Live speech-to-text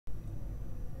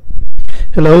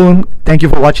Hello, thank you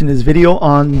for watching this video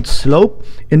on slope.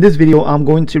 In this video, I'm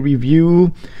going to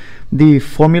review the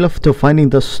formula to finding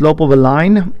the slope of a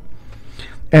line,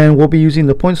 and we'll be using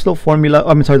the point slope formula.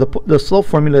 The slope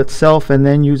formula itself, and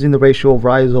then using the ratio of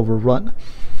rise over run.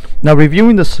 Now,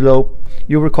 reviewing the slope,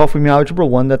 you'll recall from your algebra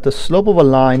 1 that the slope of a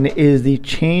line is the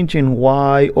change in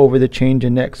y over the change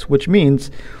in x, which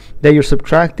means that you're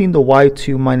subtracting the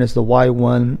y2 minus the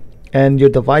y1, and you're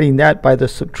dividing that by the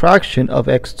subtraction of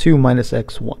x2 minus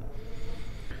x1.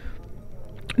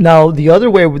 Now, the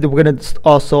other way we're going to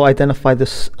also identify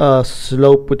this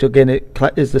slope, which again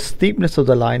is the steepness of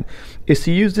the line, is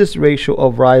to use this ratio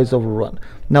of rise over run.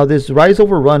 Now, this rise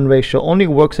over run ratio only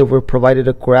works if we're provided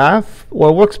a graph, or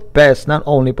it works best, not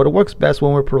only, but it works best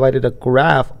when we're provided a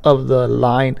graph of the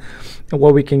line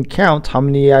where we can count how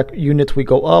many units we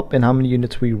go up and how many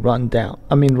units we run down.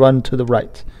 Run to the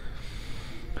right.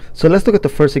 So let's look at the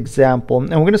first example, and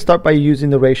we're going to start by using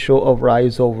the ratio of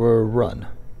rise over run.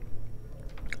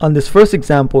 On this first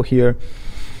example here,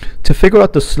 to figure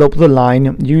out the slope of the line,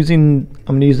 I'm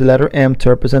going to use the letter M to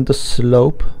represent the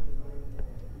slope.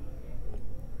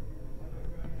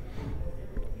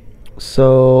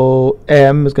 So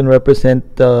M is going to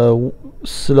represent the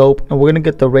slope, and we're going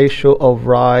to get the ratio of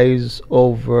rise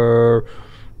over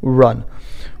run.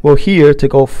 Well, here, to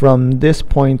go from this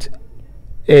point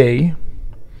A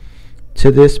to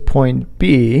this point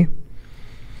B,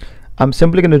 I'm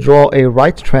simply going to draw a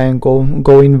right triangle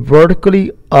going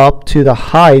vertically up to the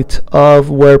height of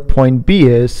where point B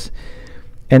is,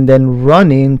 and then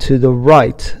running to the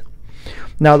right.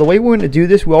 Now, the way we're going to do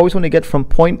this, we always want to get from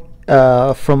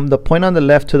the point on the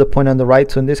left to the point on the right.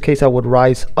 So in this case, I would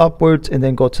rise upwards and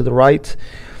then go to the right.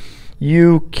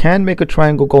 You can make a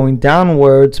triangle going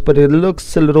downwards, but it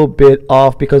looks a little bit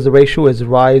off because the ratio is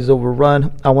rise over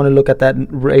run. I want to look at that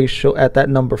ratio, at that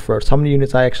number first, how many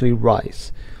units I actually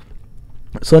rise.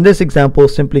 So in this example,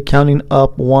 simply counting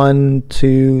up 1,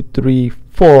 2, 3,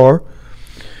 4,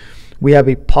 we have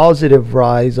a positive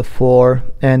rise of 4,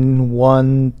 and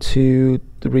 1, 2,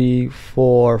 3,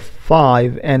 4,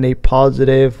 5, and a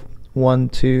positive 1,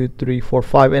 2, 3, 4,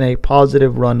 5, and a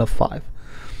positive run of 5.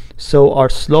 So our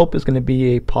slope is going to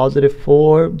be a positive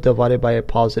 4 divided by a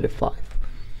positive 5.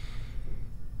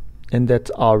 And that's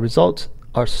our result.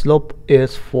 Our slope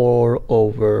is 4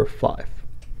 over 5.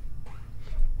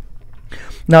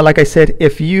 Now, like I said,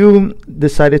 if you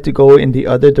decided to go in the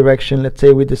other direction, let's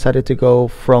say we decided to go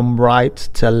from right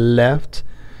to left,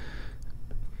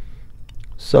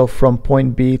 so from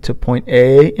point B to point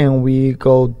A, and we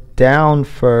go down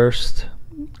first,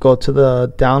 go to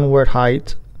the downward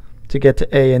height to get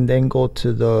to A, and then go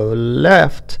to the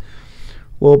left.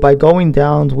 Well, by going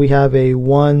down, we have a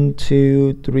 1,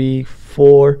 2, 3,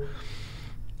 4,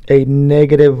 a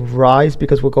negative rise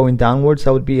because we're going downwards.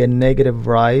 That would be a negative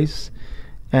rise.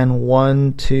 And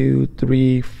 1, 2,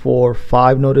 3, 4,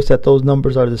 5. Notice that those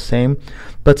numbers are the same.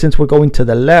 But since we're going to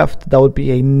the left, that would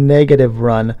be a negative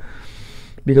run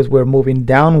because we're moving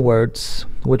downwards,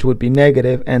 which would be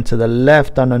negative, and to the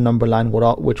left on our number line,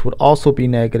 which would also be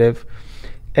negative.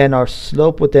 And our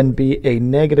slope would then be a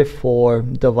negative 4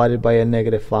 divided by a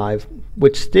negative 5,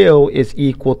 which still is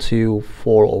equal to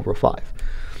 4 over 5.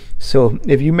 So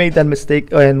if you made that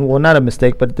mistake, and well, not a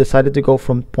mistake, but decided to go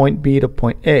from point B to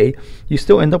point A, you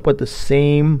still end up with the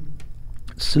same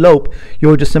slope.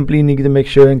 You'll just simply need to make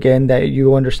sure again that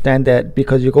you understand that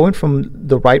because you're going from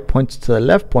the right point to the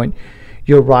left point,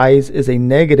 your rise is a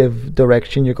negative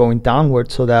direction. You're going downward,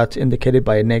 so that's indicated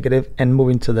by a negative, and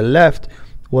moving to the left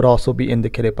would also be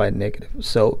indicated by a negative.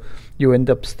 So you end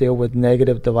up still with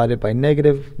negative divided by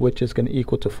negative, which is going to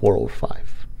equal to 4 over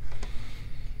 5.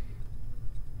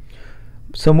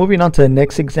 So moving on to the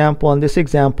next example. On this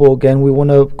example, again, we want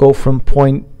to go from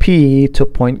point P to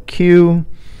point Q.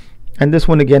 And this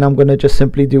one, again, I'm going to just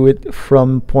simply do it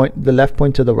from the left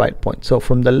point to the right point. So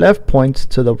from the left point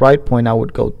to the right point, I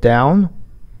would go down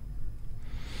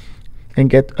and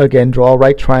draw a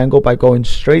right triangle by going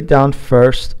straight down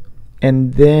first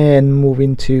and then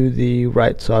moving to the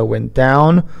right. So I went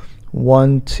down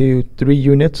 1, 2, 3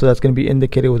 units. So that's going to be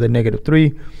indicated with a negative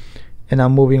 3. And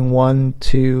I'm moving 1,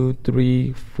 2,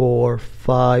 3, 4,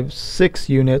 5, 6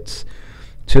 units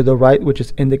to the right, which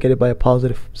is indicated by a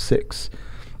positive 6.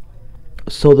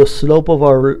 So the slope of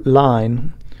our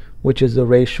line, which is the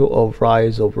ratio of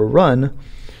rise over run,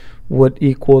 would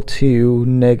equal to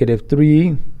negative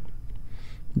 3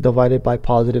 divided by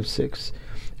positive 6.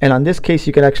 And on this case,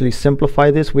 you can actually simplify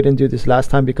this. We didn't do this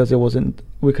last time because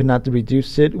we could not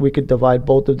reduce it. We could divide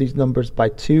both of these numbers by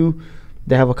 2.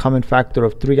 They have a common factor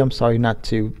of 3. I'm sorry, not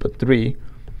 2, but 3.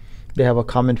 They have a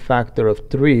common factor of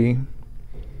 3,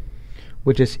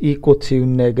 which is equal to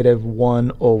negative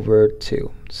 1 over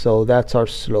 2. So that's our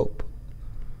slope.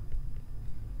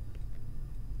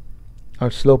 Our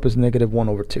slope is negative 1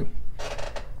 over 2.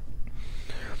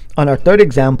 On our third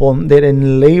example, they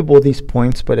didn't label these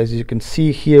points, but as you can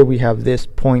see here, we have this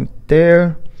point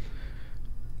there.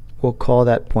 We'll call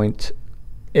that point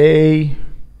A.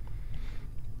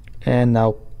 And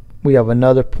now we have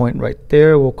another point right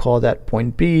there. We'll call that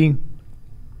point B.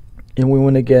 And we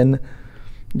want to again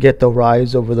get the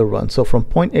rise over the run. So from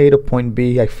point A to point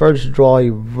B, I first draw a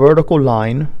vertical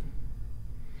line.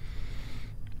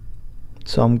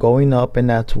 So I'm going up, and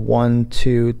that's 1,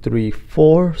 2, 3,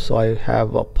 4. So I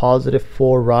have a positive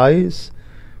 4 rise.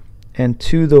 And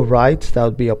to the right, that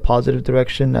would be a positive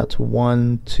direction. That's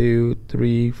 1, 2,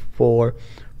 3, 4,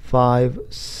 5,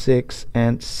 6,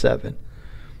 and 7.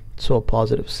 So a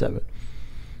positive 7.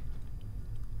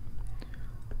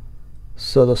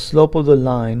 So the slope of the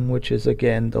line, which is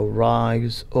again the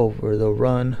rise over the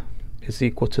run, is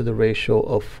equal to the ratio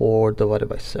of 4 divided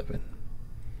by 7.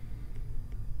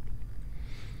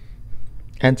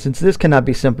 And since this cannot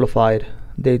be simplified,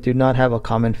 they do not have a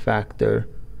common factor,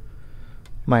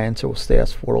 my answer will stay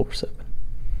as 4 over 7.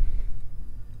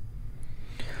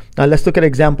 Now let's look at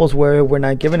examples where we're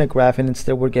not given a graph and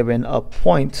instead we're given a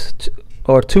point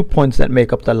or 2 points that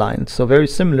make up the line. So very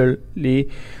similarly,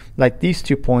 like these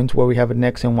 2 points where we have an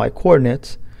x and y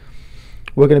coordinates,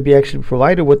 we're going to be actually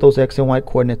provided what those x and y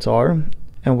coordinates are,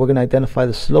 and we're going to identify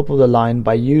the slope of the line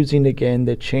by using again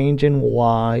the change in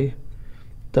y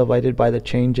divided by the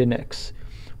change in x,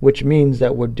 which means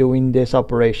that we're doing this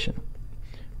operation.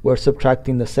 We're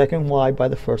subtracting the second y by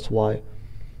the first y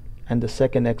and the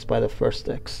second x by the first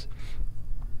x.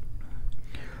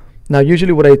 Now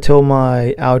usually what I tell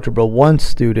my Algebra 1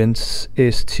 students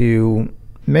is to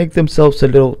make themselves a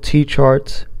little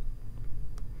t-chart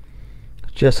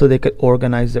just so they could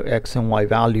organize their x and y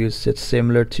values. It's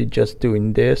similar to just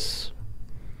doing this.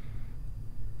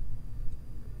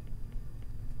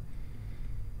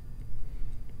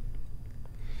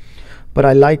 But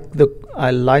I like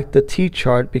the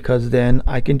t-chart because then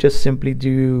I can just simply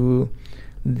do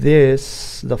the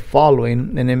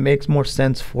following, and it makes more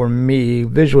sense for me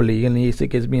visually, at least it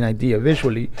gives me an idea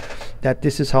visually that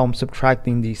this is how I'm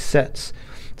subtracting these sets.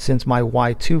 Since my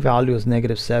y2 value is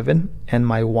negative 7 and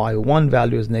my y1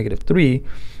 value is negative 3,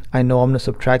 I know I'm going to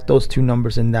subtract those two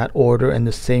numbers in that order, and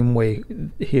the same way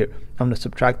here. I'm going to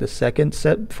subtract the second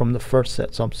set from the first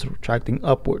set, so I'm subtracting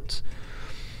upwards.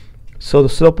 So the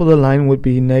slope of the line would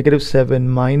be negative 7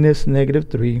 minus negative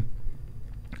 3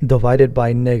 divided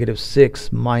by negative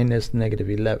 6 minus negative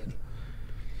 11.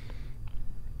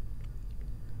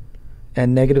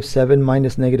 And negative 7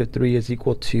 minus negative 3 is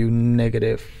equal to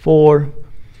negative 4.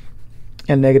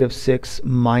 And negative 6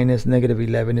 minus negative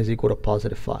 11 is equal to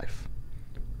positive 5.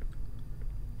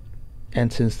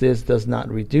 And since this does not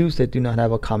reduce, they do not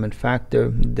have a common factor,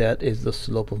 that is the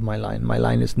slope of my line. My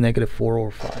line is negative 4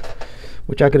 over 5.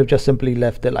 Which I could have just simply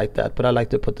left it like that, but I like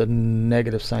to put the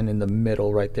negative sign in the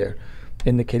middle right there,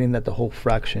 indicating that the whole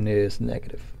fraction is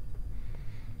negative.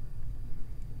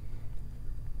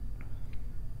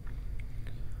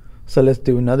 So let's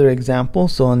do another example.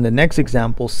 So in the next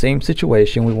example, same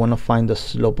situation, we want to find the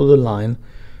slope of the line.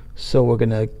 So we're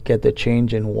going to get the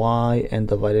change in y and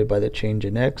divide it by the change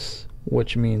in x,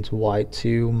 which means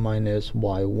y2 minus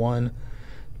y1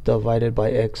 divided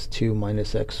by x2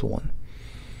 minus x1.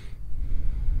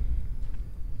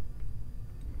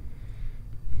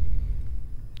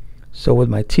 So with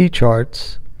my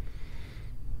t-charts,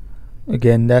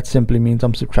 again, that simply means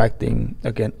I'm subtracting,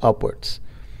 again, upwards.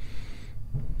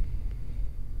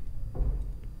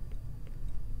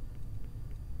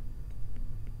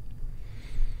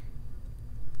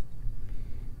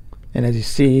 And as you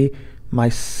see, my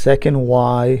second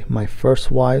y, my first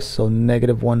y, so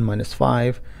negative 1 minus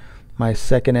 5, my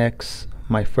second x,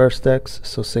 my first x,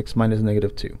 so 6 minus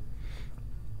negative 2.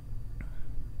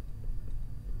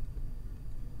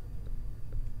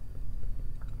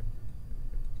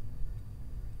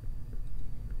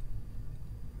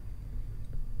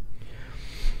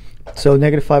 So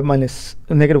negative 1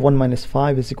 minus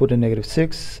 5 is equal to negative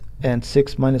 6, and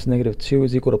 6 minus negative 2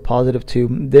 is equal to positive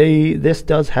 2. This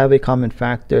does have a common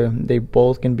factor. They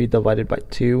both can be divided by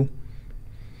 2.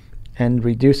 And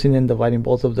reducing and dividing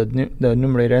both of the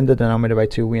numerator and the denominator by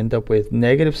 2, we end up with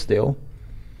negative still,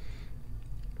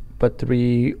 but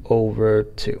 3 over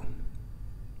 2.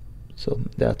 So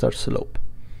that's our slope.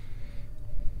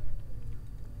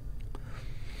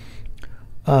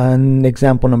 And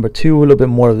example number 2, a little bit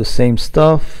more of the same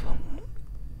stuff.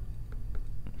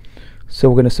 So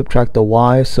we're going to subtract the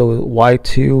y, so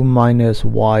y2 minus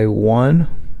y1,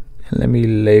 And let me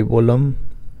label them.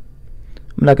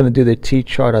 I'm not going to do the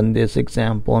t-chart on this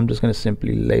example. I'm just going to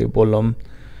simply label them.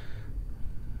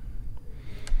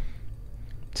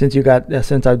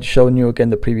 Since I've shown you again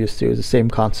the previous two, is the same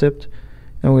concept.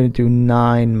 And we're going to do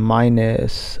 9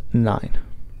 minus 9.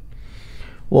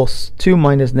 Well, 2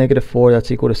 minus -4, that's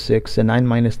equal to 6, and 9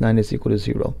 minus 9 is equal to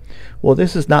 0. Well,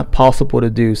 this is not possible to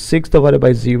do. 6 divided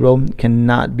by 0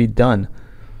 cannot be done.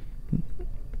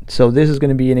 So this is going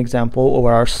to be an example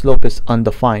where our slope is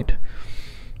undefined.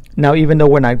 Now, even though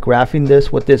we're not graphing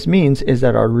this, what this means is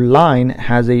that our line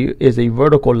is a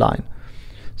vertical line.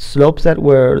 Slopes that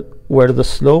where the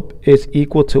slope is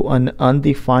equal to an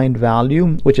undefined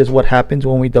value, which is what happens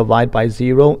when we divide by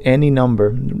 0, any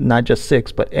number, not just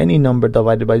 6, but any number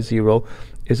divided by 0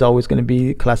 is always going to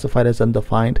be classified as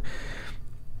undefined.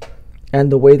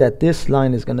 And the way that this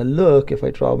line is going to look, if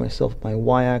I draw myself my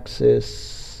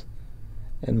y-axis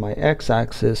and my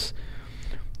x-axis,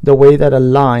 the way that a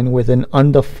line with an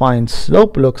undefined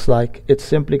slope looks like, it's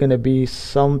simply going to be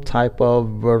some type of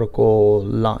vertical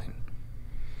line.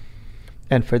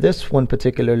 And for this one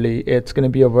particularly, it's going to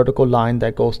be a vertical line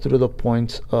that goes through the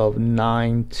points of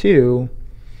 9, 2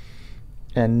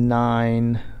 and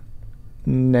 9,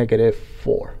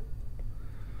 -4.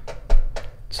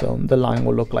 So the line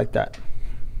will look like that.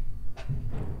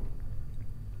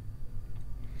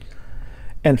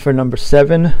 And for number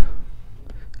 7,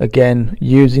 again,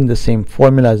 using the same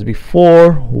formula as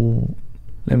before,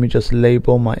 let me just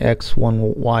label my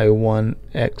x1, y1,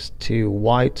 x2,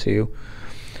 y2.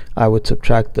 I would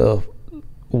subtract the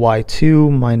y2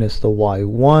 minus the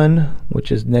y1, which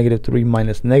is -3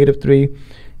 minus -3,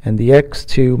 and the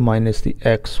x2 minus the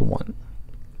x1.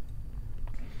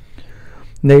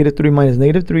 -3 minus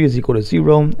 -3 is equal to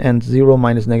 0, and 0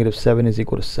 minus -7 is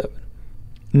equal to 7.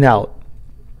 Now,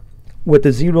 with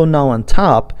the 0 now on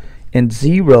top, and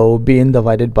 0 being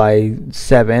divided by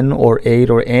 7 or 8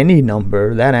 or any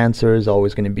number, that answer is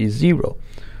always going to be 0.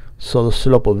 So the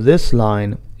slope of this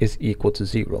line is equal to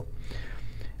 0.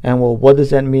 And well, what does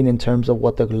that mean in terms of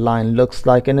what the line looks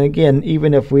like? And again,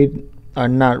 even if we are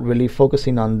not really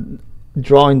focusing on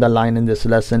drawing the line in this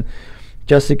lesson,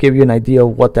 just to give you an idea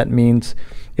of what that means,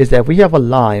 is that if we have a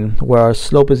line where our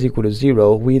slope is equal to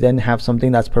 0, we then have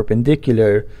something that's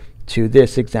perpendicular to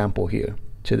this example here,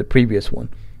 to the previous one.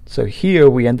 So here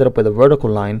we ended up with a vertical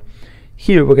line.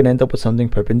 Here we're going to end up with something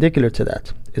perpendicular to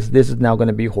that. This is now going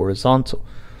to be horizontal.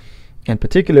 And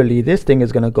particularly, this thing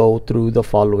is going to go through the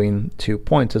following 2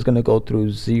 points. It's going to go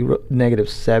through 0,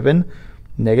 -7,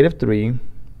 -3,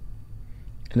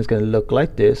 and it's going to look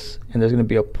like this. And there's going to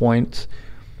be a point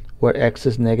where x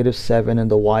is -7 and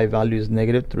the y value is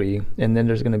 -3. And then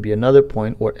there's going to be another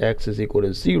point where x is equal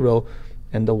to 0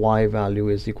 and the y value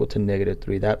is equal to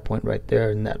 -3. That point right there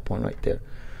and that point right there.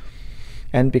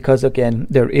 And because again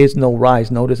there is no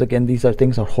rise, notice again these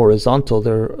things are horizontal,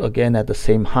 they're again at the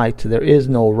same height, there is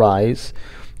no rise.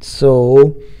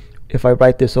 So if I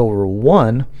write this over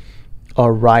 1,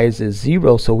 our rise is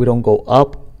 0, so we don't go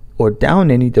up or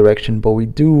down any direction, but we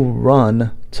do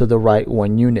run to the right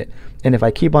 1 unit. And if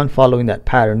I keep on following that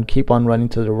pattern, keep on running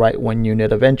to the right 1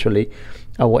 unit, eventually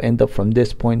I will end up from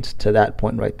this point to that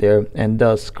point right there, and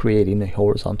thus creating a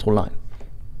horizontal line.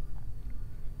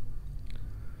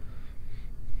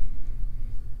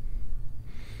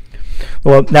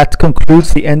 Well, that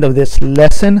concludes the end of this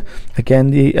lesson.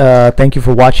 Again, thank you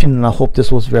for watching, and I hope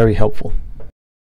this was very helpful.